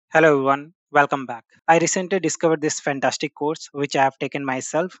Hello everyone, welcome back. I recently discovered this fantastic course which I have taken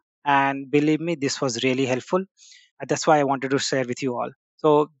myself, and believe me, this was really helpful. That's why I wanted to share with you all.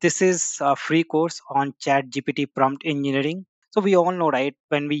 So, this is a free course on ChatGPT Prompt Engineering. So, we all know, right?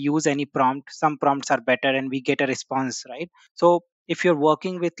 When we use any prompt, some prompts are better and we get a response, right? So, if you're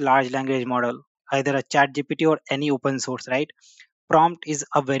working with large language model, either a ChatGPT or any open source, right? Prompt is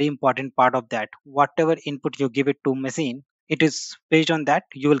a very important part of that. Whatever input you give it to machine, it is based on that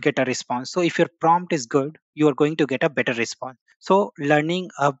you will get a response. So if your prompt is good, you are going to get a better response. So learning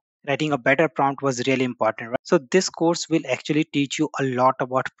a writing a better prompt was really important, right? So this course will actually teach you a lot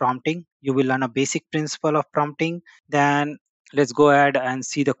about prompting. You will learn a basic principle of prompting. Then let's go ahead and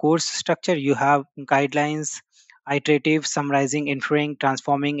see the course structure. You have guidelines, iterative, summarizing, inferring,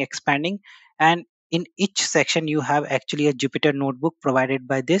 transforming, expanding, and in each section you have actually a Jupyter notebook provided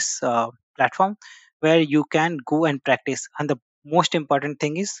by this platform, where you can go and practice. And the most important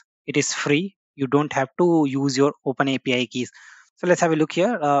thing is it is free. You don't have to use your open API keys. So let's have a look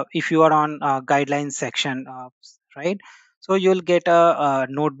here. If you are on guidelines section, right, so you'll get a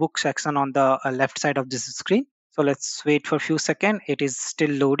notebook section on the left side of this screen. So let's wait for a few seconds. It is still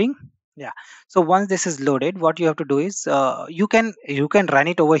loading. Yeah. So once this is loaded, what you have to do is you can run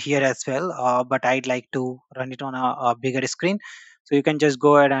it over here as well, but I'd like to run it on a bigger screen. So you can just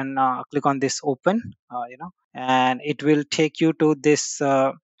go ahead and click on this open, and it will take you to this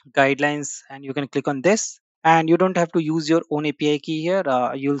guidelines, and you can click on this, and you don't have to use your own API key here.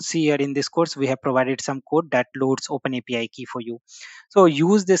 You'll see here in this course we have provided some code that loads open API key for you. So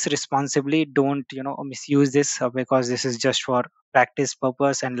use this responsibly. Don't misuse this, because this is just for practice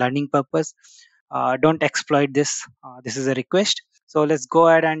purpose and learning purpose. Don't exploit this. This is a request. So let's go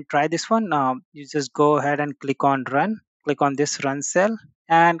ahead and try this one. You just go ahead and click on run, click on this run cell,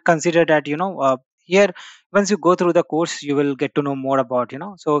 and consider that here, once you go through the course, you will get to know more about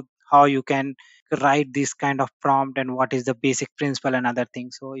so how you can write this kind of prompt and what is the basic principle and other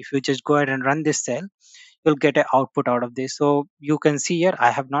things. So if you just go ahead and run this cell, you'll get an output out of this. So you can see here I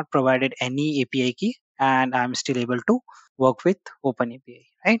have not provided any API key, and I'm still able to work with open API,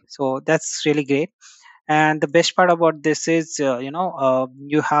 right? So that's really great. And the best part about this is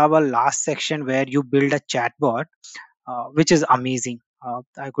you have a last section where you build a chatbot, which is amazing.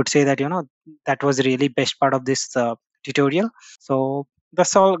 I could say that that was really best part of this tutorial. So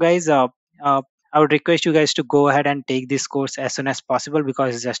that's all, guys. Uh, I would request you guys to go ahead and take this course as soon as possible,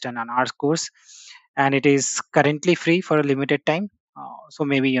 because it's just an hour's course, and it is currently free for a limited time. So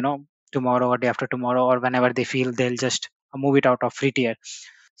maybe tomorrow or day after tomorrow, or whenever they feel, they'll just move it out of free tier.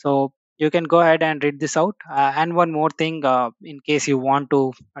 So you can go ahead and read this out. And one more thing, in case you want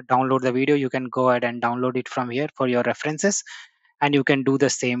to download the video, you can go ahead and download it from here for your references, and you can do the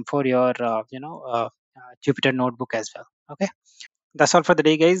same for your Jupyter notebook as well. Okay, that's all for the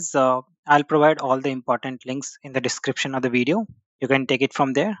day, guys. I'll provide all the important links in the description of the video. You can take it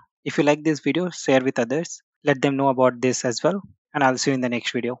from there. If you like this video, share with others, let them know about this as well, and I'll see you in the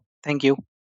next video. Thank you.